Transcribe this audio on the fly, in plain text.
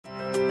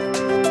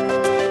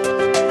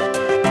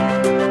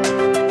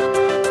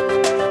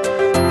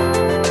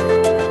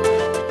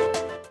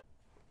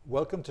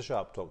Welcome to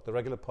Sharp Talk, the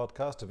regular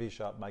podcast of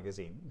eSharp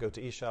magazine. Go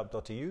to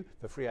esharp.eu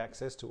for free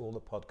access to all the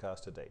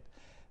podcasts to date.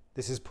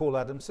 This is Paul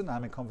Adamson.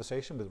 I'm in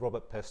conversation with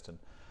Robert Peston.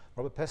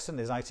 Robert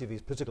Peston is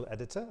ITV's political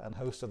editor and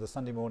host of the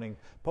Sunday morning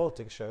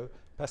politics show,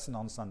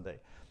 Peston Sunday.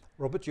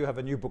 Robert, you have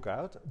a new book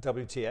out,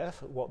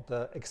 WTF, what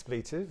the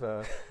expletive,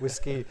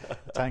 whiskey,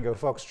 tango,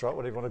 foxtrot,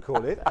 whatever you want to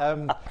call it.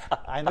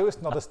 I know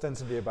it's not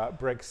ostensibly about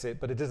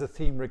Brexit, but it is a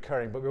theme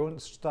recurring, but we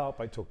won't start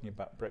by talking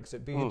about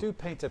Brexit. But you do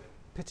paint a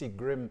pretty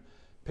grim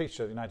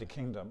picture of the United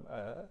Kingdom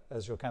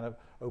as your kind of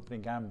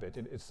opening gambit.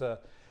 It's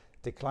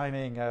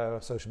declining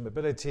social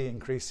mobility,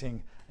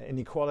 increasing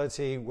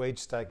inequality, wage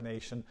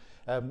stagnation.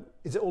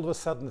 Is it all of a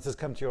sudden this has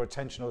come to your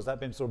attention, or has that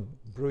been sort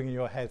of brewing in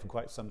your head for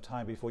quite some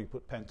time before you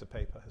put pen to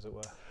paper, as it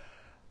were?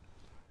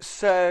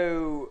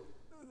 So,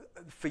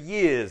 for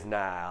years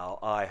now,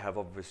 I have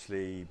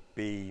obviously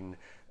been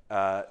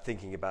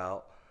thinking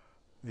about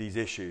these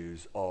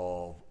issues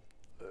of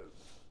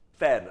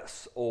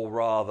fairness, or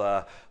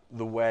rather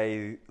the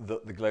way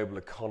that the global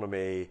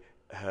economy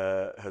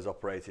has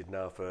operated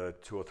now for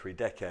 2 or 3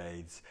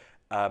 decades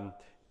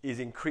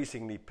is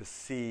increasingly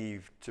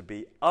perceived to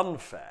be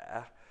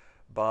unfair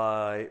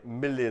by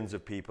millions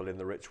of people in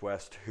the rich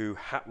West who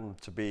happen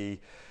to be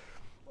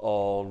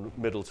on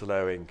middle to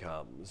low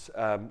incomes,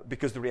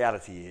 because the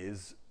reality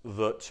is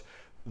that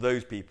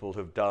those people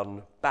have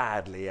done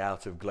badly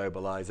out of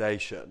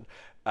globalization,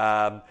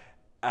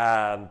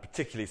 and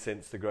particularly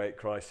since the great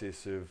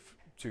crisis of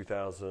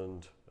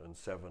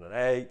 2007 and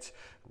 8,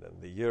 and then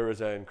the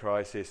Eurozone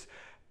crisis,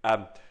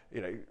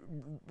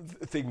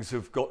 things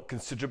have got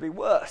considerably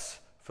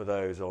worse for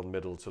those on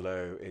middle to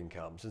low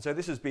incomes. And so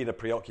this has been a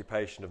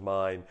preoccupation of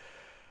mine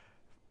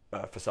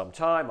for some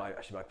time.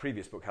 My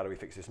previous book, How Do We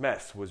Fix This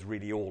Mess, was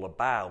really all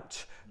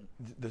about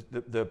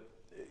the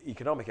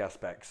economic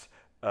aspects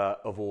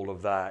of all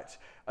of that.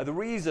 And the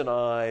reason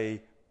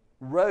I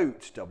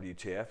wrote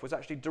WTF was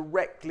actually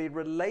directly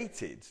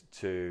related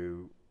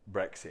to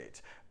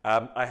Brexit.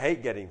 I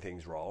hate getting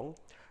things wrong.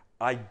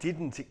 I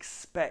didn't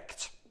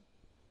expect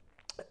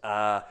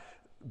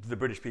the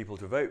British people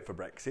to vote for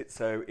Brexit,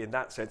 so in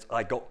that sense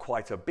I got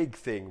quite a big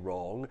thing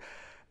wrong.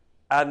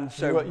 And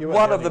so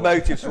one of the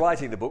motives for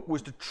writing the book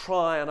was to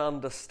try and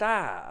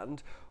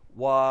understand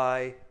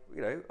why,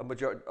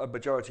 a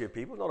majority of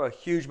people, not a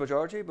huge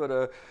majority, but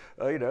a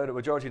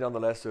majority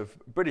nonetheless of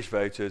British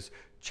voters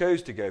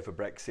chose to go for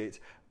Brexit,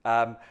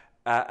 and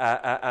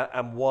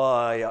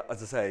why,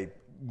 as I say,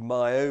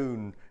 my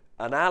own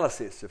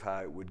analysis of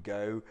how it would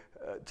go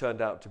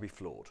turned out to be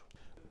flawed.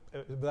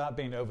 Without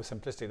being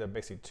oversimplistic, there are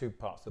basically 2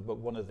 parts of the book.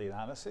 One is the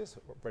analysis,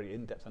 very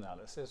in-depth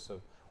analysis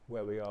of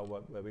where we are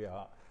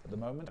at the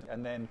moment,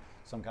 and then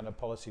some kind of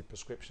policy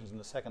prescriptions in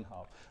the second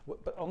half.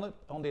 But on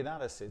the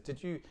analysis,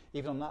 did you,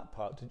 even on that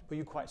part, were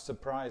you quite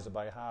surprised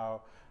by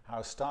how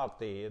stark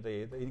the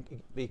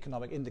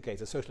economic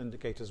indicators, social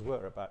indicators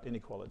were about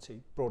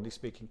inequality, broadly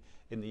speaking,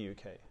 in the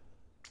UK?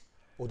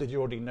 Or did you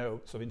already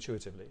know sort of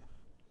intuitively?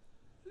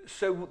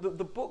 So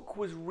the book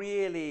was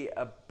really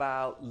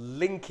about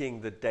linking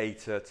the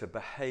data to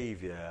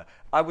behaviour.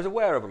 I was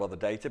aware of a lot of the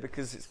data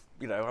because it's,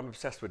 I'm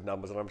obsessed with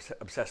numbers, and I'm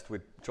obsessed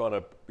with trying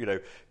to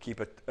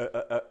keep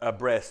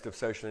abreast of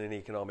social and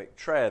economic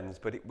trends.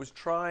 But it was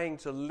trying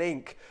to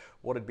link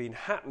what had been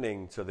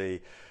happening to the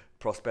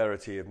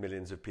prosperity of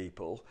millions of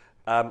people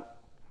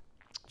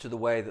to the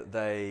way that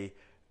they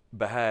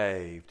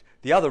behaved.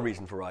 The other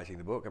reason for writing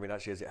the book,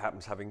 actually, as it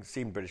happens, having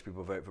seen British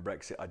people vote for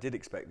Brexit, I did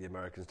expect the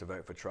Americans to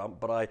vote for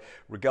Trump, but I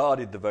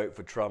regarded the vote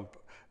for Trump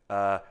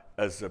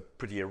as a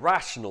pretty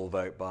irrational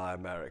vote by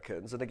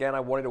Americans. And again,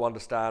 I wanted to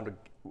understand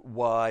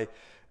why it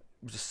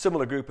was a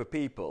similar group of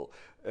people,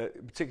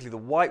 particularly the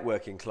white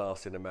working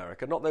class in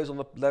America, not those on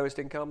the lowest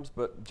incomes,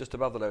 but just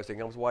above the lowest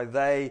incomes, why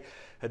they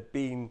had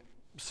been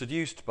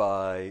seduced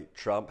by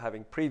Trump,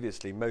 having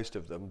previously, most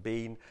of them,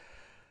 been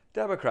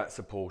Democrat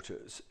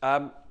supporters.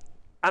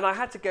 And I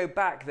had to go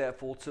back,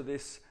 therefore, to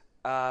this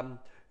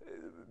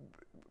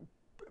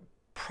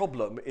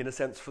problem, in a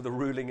sense, for the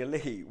ruling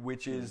elite,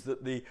 which is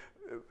that the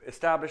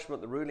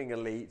establishment, the ruling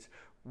elite,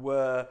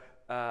 were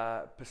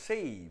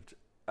perceived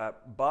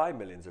by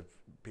millions of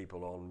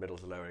people on middle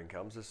to lower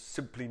incomes as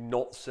simply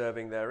not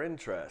serving their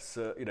interests,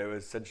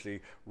 essentially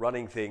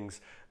running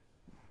things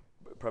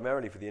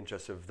primarily for the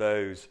interests of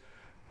those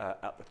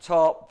at the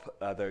top,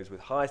 those with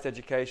highest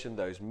education,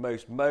 those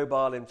most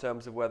mobile in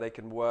terms of where they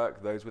can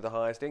work, those with the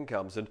highest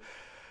incomes. And,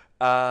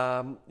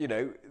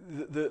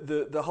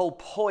 the whole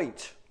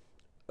point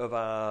of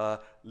our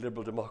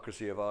liberal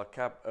democracy, of our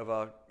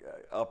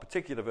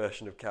particular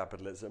version of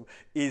capitalism,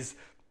 is,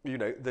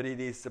 that it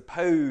is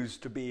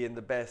supposed to be in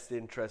the best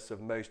interests of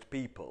most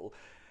people.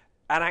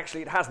 And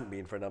actually it hasn't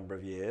been for a number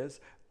of years.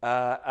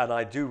 And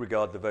I do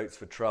regard the votes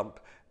for Trump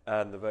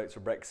and the votes for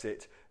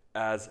Brexit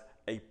as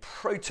a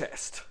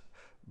protest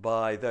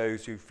by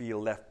those who feel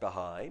left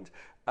behind.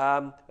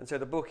 And so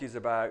the book is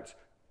about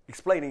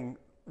explaining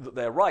that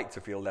they're right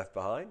to feel left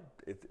behind.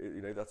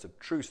 That's a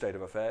true state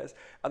of affairs.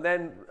 And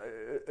then,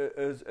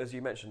 as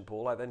you mentioned,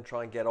 Paul, I then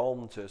try and get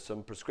on to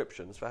some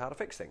prescriptions for how to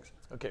fix things.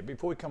 Okay,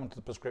 before we come on to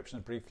the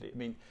prescriptions briefly,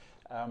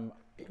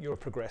 You're a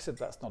progressive.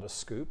 That's not a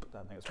scoop.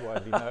 I think it's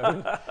widely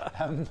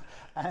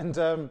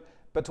known.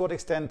 But to what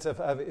extent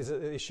is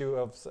it an issue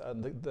of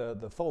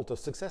the fault of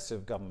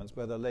successive governments,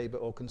 whether Labour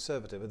or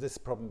Conservative? Has this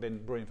problem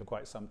been brewing for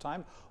quite some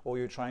time, or are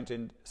you trying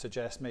to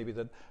suggest maybe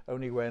that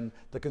only when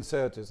the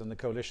Conservatives and the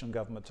coalition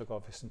government took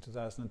office in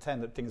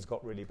 2010 that things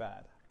got really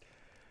bad?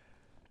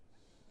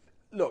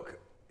 Look,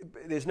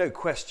 there's no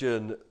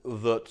question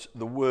that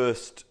the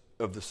worst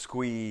of the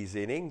squeeze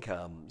in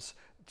incomes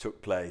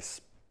took place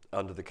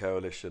under the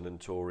coalition and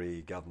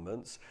Tory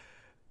governments.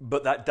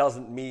 But that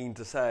doesn't mean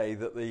to say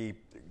that the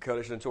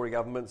coalition and Tory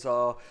governments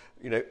are,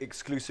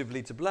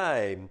 exclusively to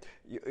blame.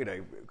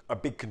 A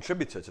big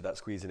contributor to that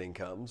squeeze in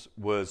incomes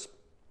was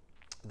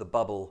the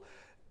bubble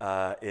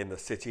in the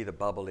city, the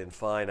bubble in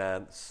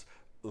finance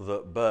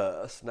that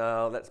burst.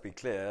 Now, let's be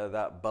clear,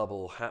 that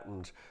bubble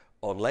happened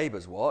on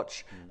Labour's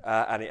watch,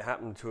 and it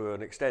happened to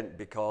an extent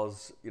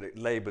because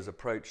Labour's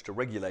approach to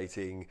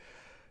regulating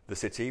the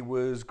city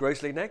was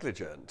grossly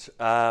negligent.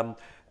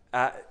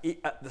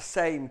 At the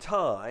same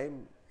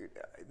time,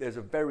 there's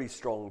a very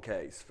strong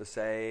case for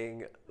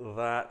saying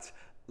that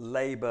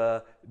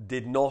Labour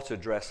did not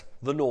address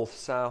the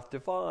north-south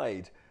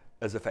divide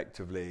as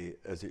effectively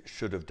as it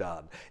should have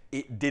done.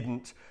 It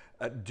didn't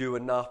do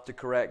enough to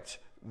correct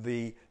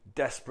the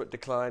desperate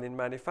decline in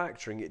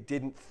manufacturing. It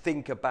didn't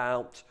think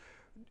about,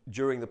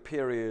 during the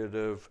period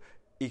of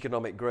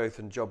economic growth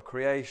and job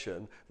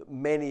creation, that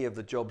many of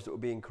the jobs that were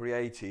being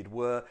created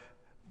were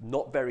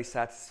not very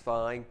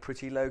satisfying,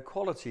 pretty low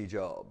quality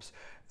jobs.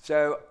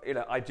 So,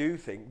 I do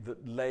think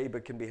that Labour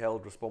can be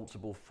held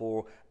responsible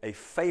for a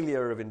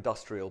failure of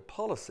industrial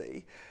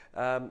policy,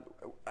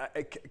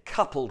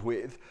 coupled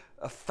with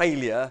a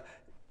failure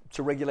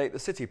to regulate the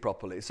city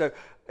properly. So,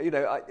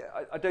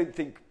 I don't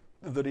think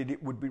that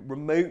it would be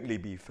remotely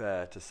be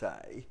fair to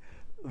say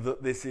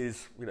that this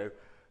is,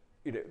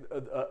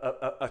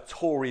 a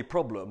Tory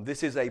problem.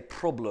 This is a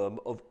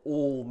problem of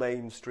all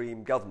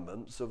mainstream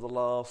governments of the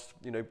last,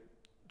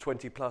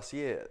 20 plus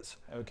years.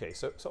 Okay,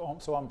 so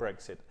on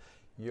Brexit,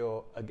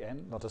 you're,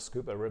 again, not a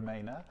scoop, a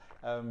Remainer.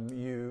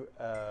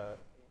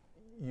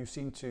 You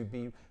seem to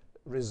be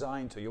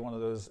resigned to. You're one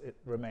of those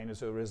Remainers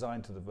who are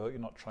resigned to the vote.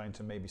 You're not trying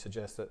to maybe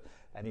suggest that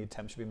any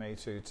attempt should be made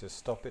to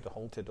stop it or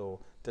halt it or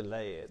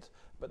delay it.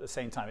 But at the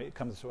same time, it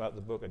comes throughout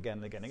the book again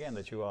and again and again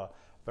that you are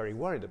very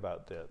worried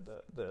about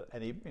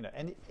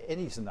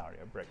any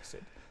scenario of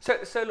Brexit.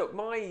 So look,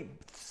 my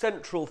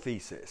central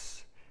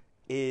thesis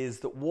is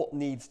that what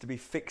needs to be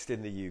fixed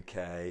in the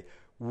UK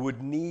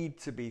would need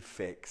to be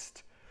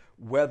fixed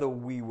whether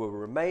we were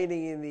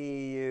remaining in the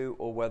EU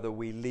or whether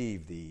we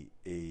leave the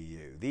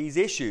EU. These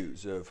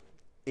issues of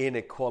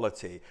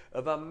inequality,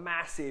 of a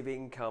massive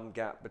income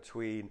gap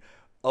between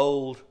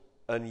old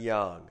and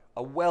young,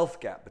 a wealth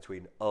gap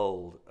between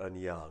old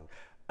and young,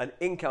 an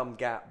income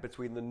gap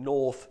between the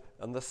north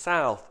and the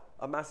south,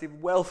 a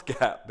massive wealth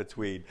gap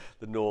between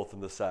the north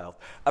and the south,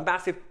 a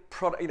massive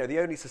the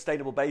only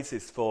sustainable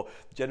basis for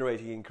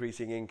generating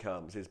increasing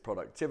incomes is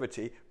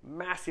productivity,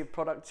 massive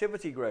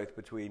productivity growth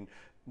between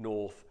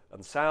north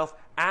and south,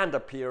 and a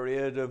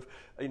period of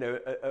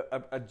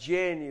a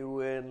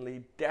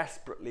genuinely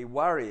desperately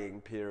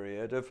worrying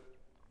period of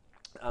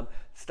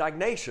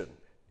stagnation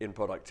in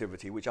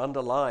productivity, which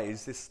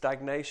underlies this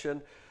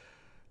stagnation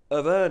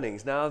of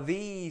earnings. Now,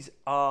 these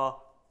are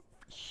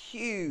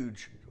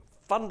huge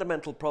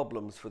fundamental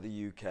problems for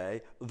the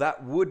UK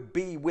that would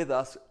be with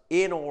us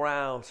in or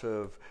out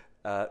of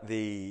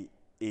the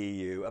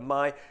EU. And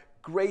my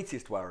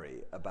greatest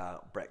worry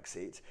about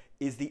Brexit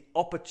is the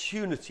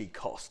opportunity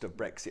cost of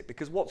Brexit,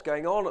 because what's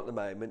going on at the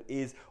moment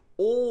is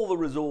all the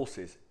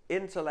resources,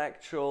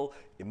 intellectual,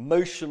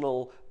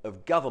 emotional,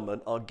 of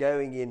government are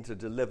going in to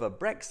deliver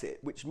Brexit,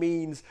 which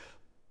means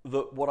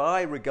that what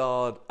I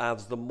regard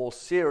as the more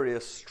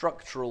serious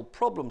structural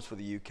problems for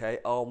the UK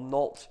are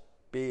not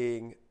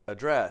being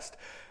addressed.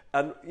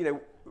 And,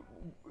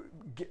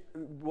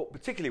 what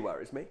particularly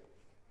worries me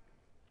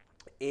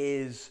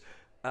is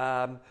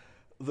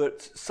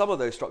that some of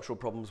those structural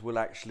problems will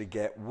actually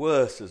get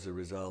worse as a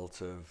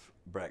result of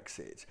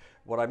Brexit.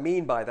 What I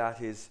mean by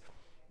that is,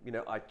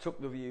 I took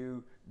the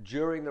view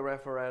during the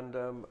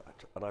referendum,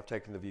 and I've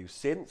taken the view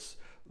since,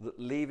 that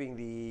leaving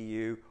the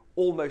EU,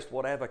 almost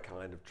whatever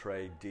kind of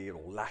trade deal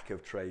or lack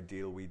of trade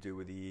deal we do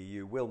with the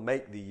EU, will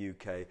make the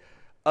UK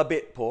a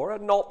bit poorer,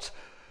 not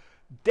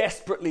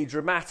desperately,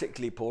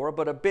 dramatically poorer,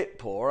 but a bit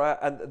poorer.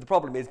 And the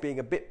problem is being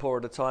a bit poorer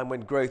at a time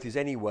when growth is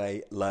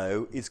anyway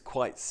low is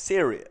quite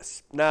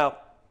serious. Now,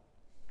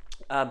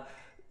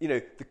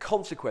 the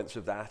consequence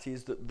of that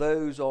is that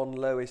those on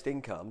lowest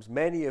incomes,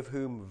 many of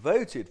whom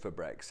voted for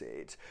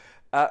Brexit,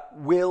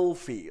 will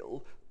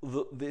feel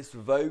that this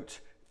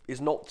vote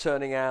is not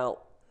turning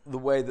out the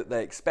way that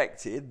they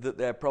expected, that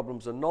their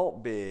problems are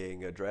not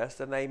being addressed,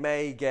 and they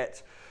may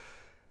get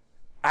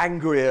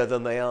angrier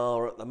than they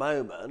are at the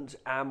moment.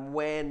 And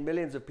when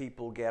millions of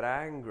people get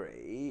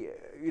angry,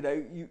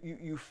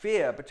 you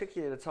fear,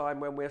 particularly at a time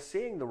when we're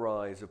seeing the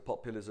rise of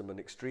populism and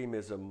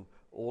extremism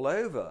all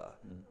over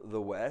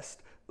the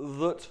West,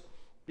 that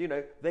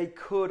they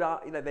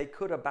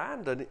could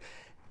abandon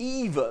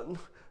even,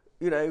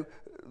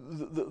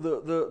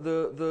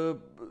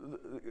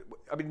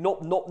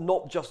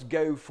 not just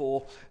go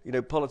for,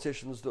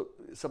 politicians that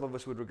some of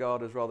us would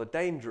regard as rather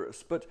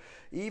dangerous, but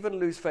even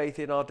lose faith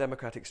in our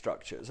democratic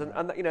structures,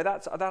 and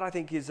that I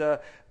think is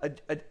a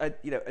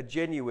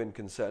genuine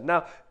concern.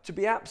 Now, to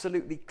be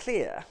absolutely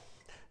clear,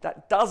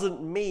 that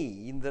doesn't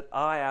mean that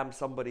I am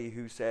somebody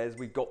who says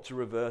we've got to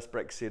reverse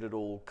Brexit at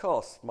all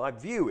costs. My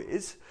view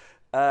is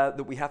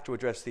that we have to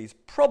address these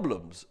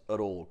problems at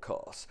all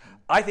costs.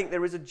 I think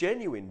there is a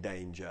genuine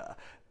danger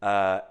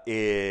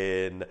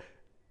in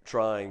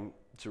trying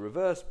to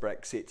reverse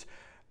Brexit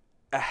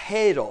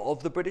ahead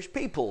of the British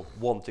people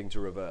wanting to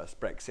reverse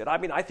Brexit. I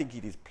mean, I think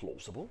it is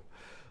plausible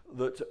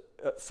that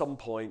at some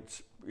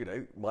point,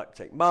 might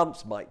take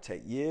months, might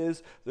take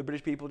years, the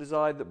British people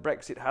decide that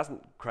Brexit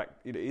hasn't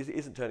cracked,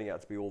 isn't turning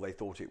out to be all they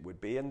thought it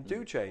would be, and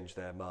do change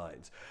their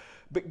minds.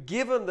 But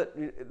given that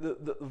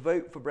the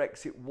vote for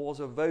Brexit was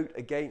a vote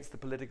against the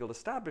political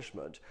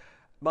establishment,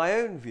 my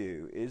own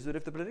view is that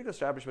if the political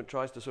establishment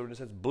tries to sort of, in a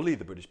sense, bully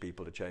the British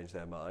people to change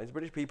their minds,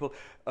 British people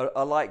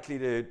are likely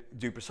to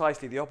do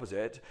precisely the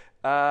opposite.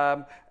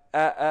 And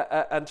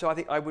so I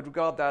think I would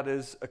regard that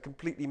as a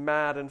completely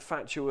mad and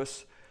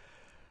fatuous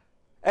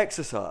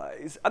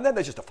exercise. And then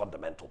there's just a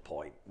fundamental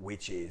point,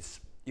 which is,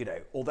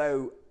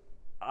 although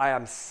I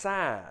am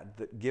sad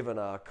that given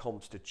our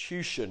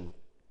constitution,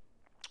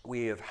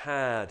 we have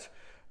had,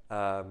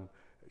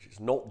 it's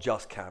not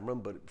just Cameron,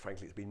 but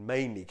frankly it's been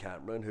mainly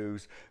Cameron,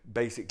 who's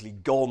basically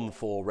gone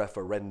for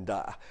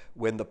referenda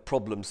when the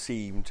problem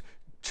seemed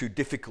too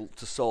difficult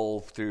to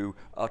solve through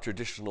our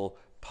traditional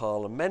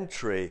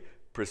parliamentary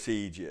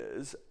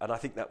procedures, and I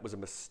think that was a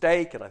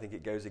mistake, and I think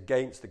it goes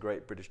against the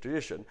great British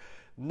tradition.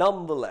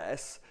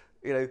 Nonetheless,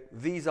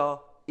 these are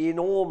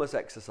enormous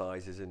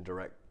exercises in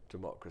direct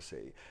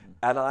democracy,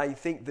 and I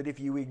think that if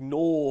you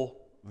ignore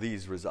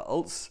these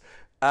results,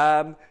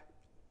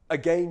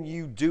 again,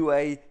 you do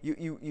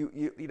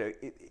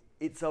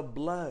it's a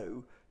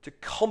blow to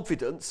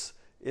confidence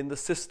in the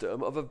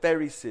system of a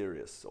very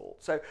serious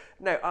sort. So,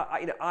 no,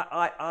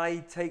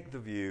 I take the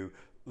view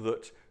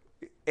that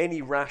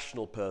any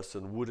rational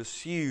person would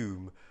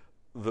assume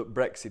that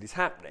Brexit is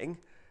happening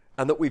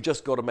and that we've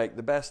just got to make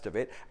the best of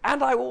it.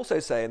 And I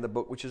also say in the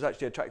book, which has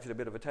actually attracted a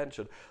bit of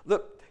attention,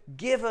 that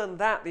given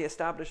that the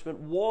establishment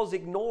was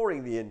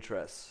ignoring the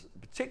interests,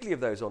 particularly of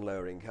those on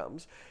lower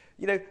incomes,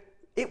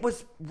 it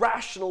was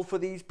rational for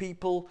these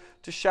people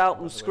to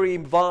shout and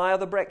scream via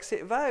the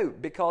Brexit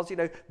vote because,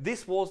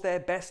 this was their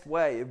best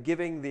way of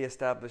giving the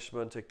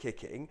establishment a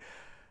kicking.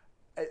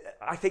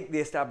 I think the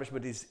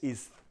establishment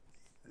is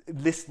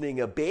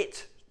listening a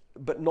bit,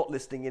 but not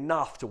listening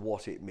enough to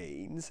what it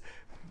means.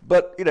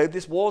 But,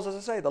 this was, as I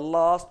say, the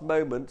last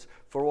moment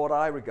for what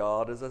I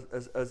regard as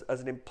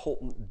an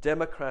important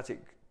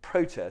democratic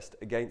protest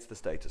against the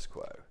status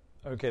quo.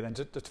 Okay, then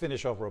to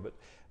finish off, Robert,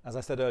 as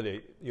I said earlier,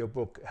 your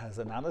book has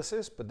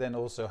analysis, but then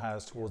also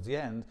has, towards the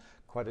end,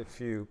 quite a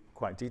few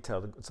quite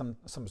detailed, some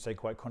would say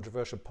quite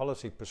controversial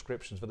policy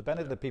prescriptions. For the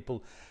benefit of the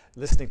people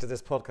listening to this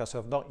podcast who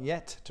have not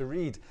yet to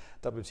read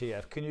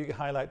WTF, can you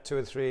highlight two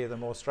or three of the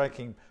more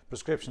striking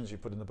prescriptions you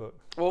put in the book?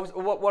 Well,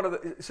 one of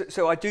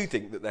so I do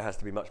think that there has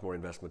to be much more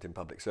investment in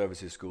public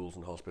services, schools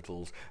and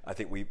hospitals. I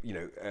think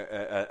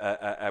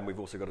and we've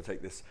also got to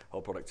take this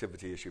whole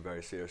productivity issue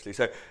very seriously.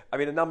 So, I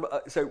mean,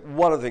 so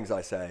one of the things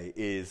I say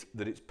is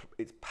that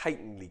it's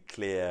patently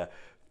clear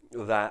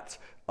that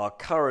our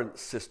current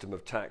system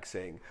of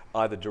taxing,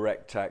 either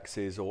direct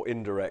taxes or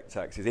indirect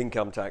taxes,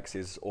 income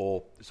taxes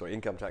or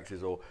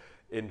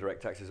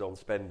indirect taxes on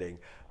spending,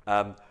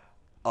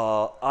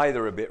 are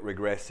either a bit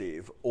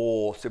regressive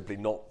or simply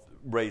not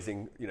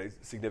raising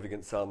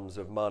significant sums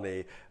of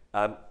money.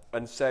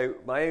 And so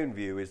my own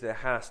view is there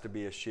has to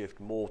be a shift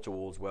more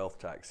towards wealth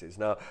taxes.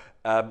 Now,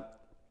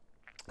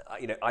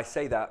 I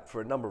say that for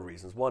a number of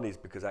reasons. One is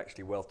because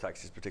actually wealth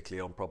taxes,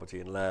 particularly on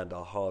property and land,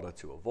 are harder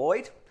to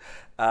avoid.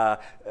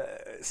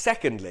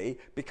 Secondly,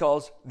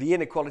 because the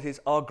inequalities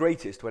are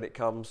greatest when it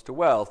comes to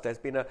wealth. There's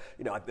been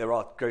there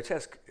are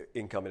grotesque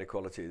income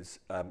inequalities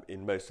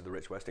in most of the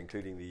rich West,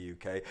 including the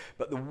UK,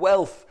 but the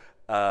wealth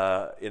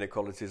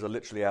inequalities are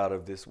literally out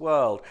of this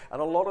world.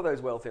 And a lot of those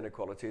wealth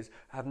inequalities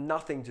have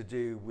nothing to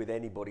do with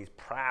anybody's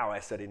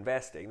prowess at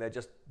investing. They're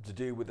just to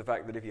do with the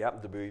fact that if you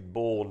happen to be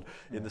born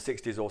in the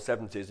 60s or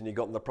 70s and you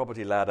got on the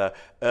property ladder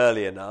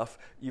early enough,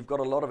 you've got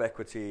a lot of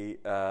equity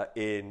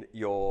in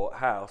your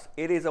house.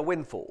 It is a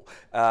windfall.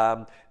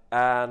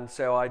 And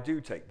so I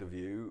do take the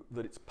view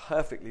that it's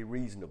perfectly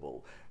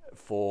reasonable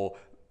for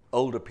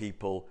older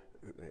people,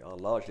 who are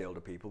largely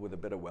older people with a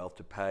bit of wealth,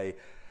 to pay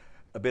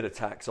a bit of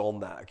tax on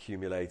that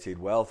accumulated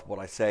wealth. What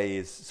I say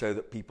is so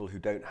that people who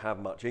don't have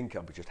much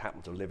income, but just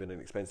happen to live in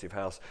an expensive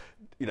house,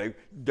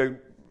 don't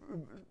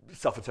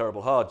suffer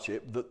terrible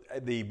hardship,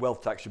 that the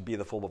wealth tax should be in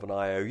the form of an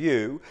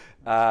IOU,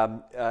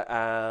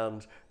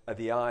 and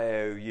the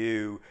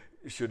IOU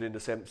should, in a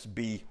sense,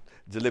 be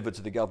delivered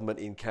to the government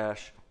in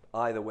cash,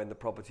 either when the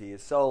property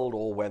is sold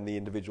or when the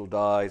individual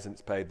dies and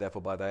it's paid,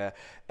 therefore, by their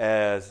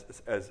heirs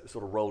as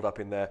sort of rolled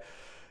up in their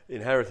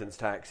inheritance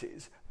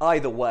taxes.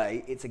 Either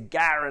way, it's a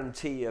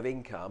guarantee of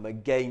income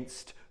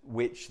against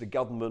which the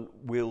government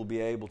will be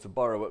able to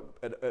borrow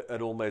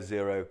at almost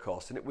zero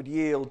cost. And it would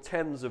yield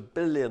tens of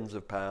billions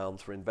of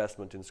pounds for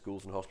investment in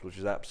schools and hospitals, which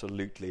is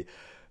absolutely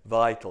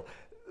vital.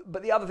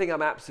 But the other thing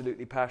I'm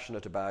absolutely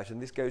passionate about,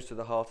 and this goes to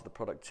the heart of the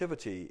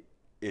productivity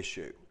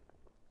issue,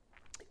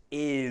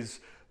 is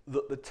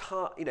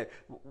that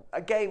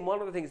again, one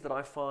of the things that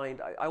I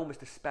find I almost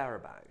despair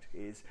about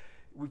is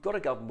we've got a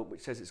government which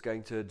says it's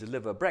going to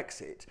deliver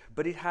Brexit,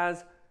 but it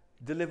has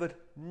delivered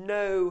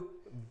no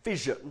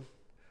vision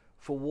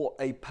for what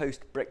a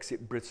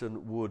post-Brexit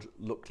Britain would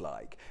look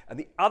like. And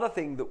the other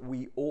thing that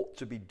we ought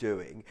to be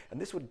doing,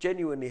 and this would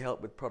genuinely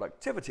help with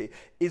productivity,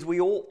 is we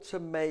ought to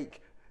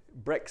make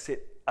Brexit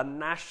a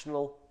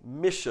national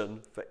mission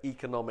for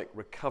economic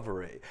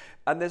recovery.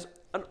 And there's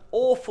an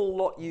awful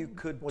lot you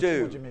could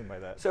do. What do you mean by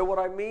that? So what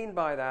I mean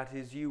by that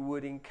is you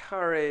would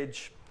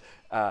encourage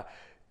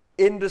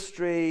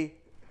industry,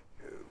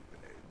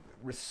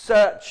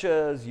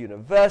 researchers,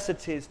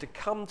 universities to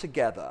come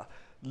together,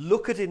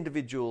 look at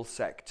individual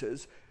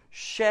sectors,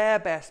 share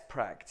best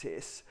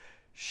practice,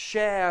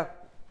 share,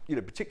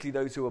 particularly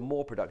those who are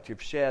more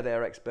productive, share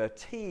their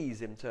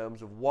expertise in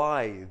terms of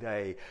why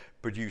they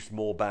produce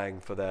more bang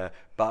for their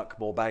buck,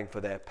 more bang for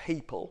their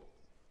people.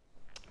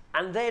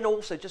 And then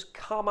also just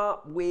come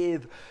up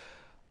with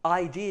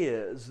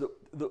ideas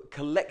that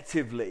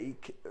collectively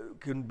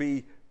can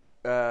be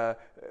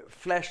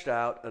fleshed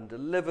out and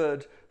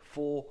delivered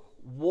for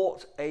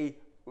what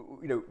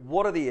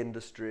are the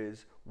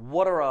industries,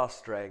 what are our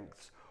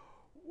strengths,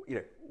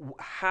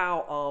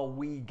 how are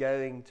we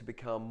going to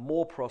become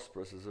more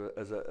prosperous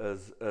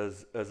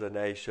as a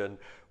nation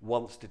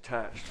once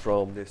detached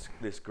from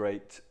this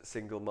great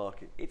single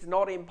market? It's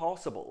not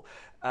impossible.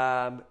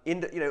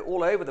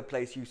 All over the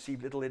place you see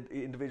little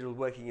individuals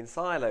working in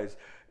silos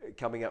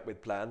coming up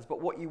with plans,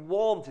 but what you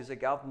want is a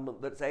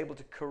government that's able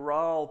to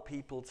corral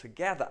people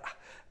together.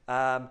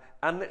 And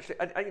as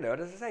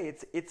I say,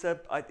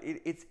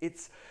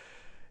 it's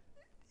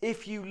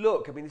if you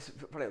look,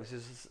 this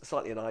is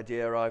slightly an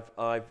idea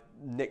I've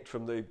nicked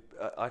from the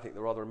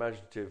the rather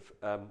imaginative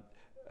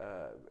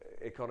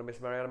economist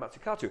Mariana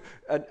Mazzucato,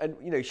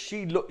 and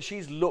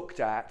she's looked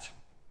at,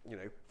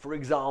 for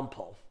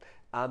example,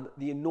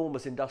 the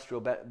enormous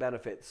industrial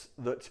benefits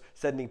that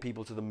sending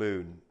people to the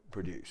moon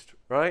produced.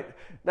 Right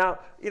now,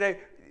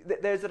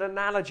 there's an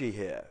analogy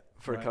here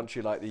for a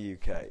country like the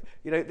UK.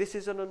 This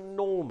is an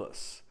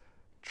enormous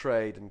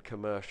trade and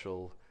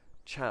commercial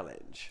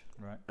challenge.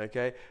 Right.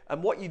 Okay.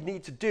 And what you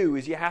need to do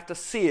is you have to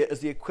see it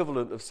as the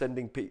equivalent of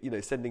sending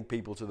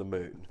people to the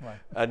moon. Right.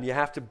 And you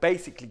have to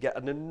basically get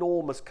an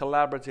enormous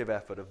collaborative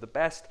effort of the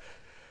best,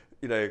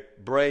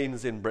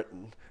 brains in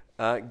Britain.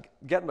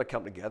 Get them to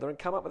come together and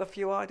come up with a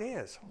few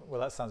ideas.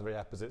 Well, that sounds very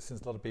opposite,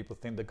 since a lot of people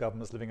think the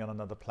government's living on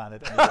another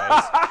planet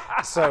anyways.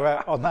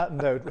 So on that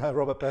note,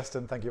 Robert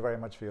Peston, thank you very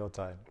much for your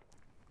time.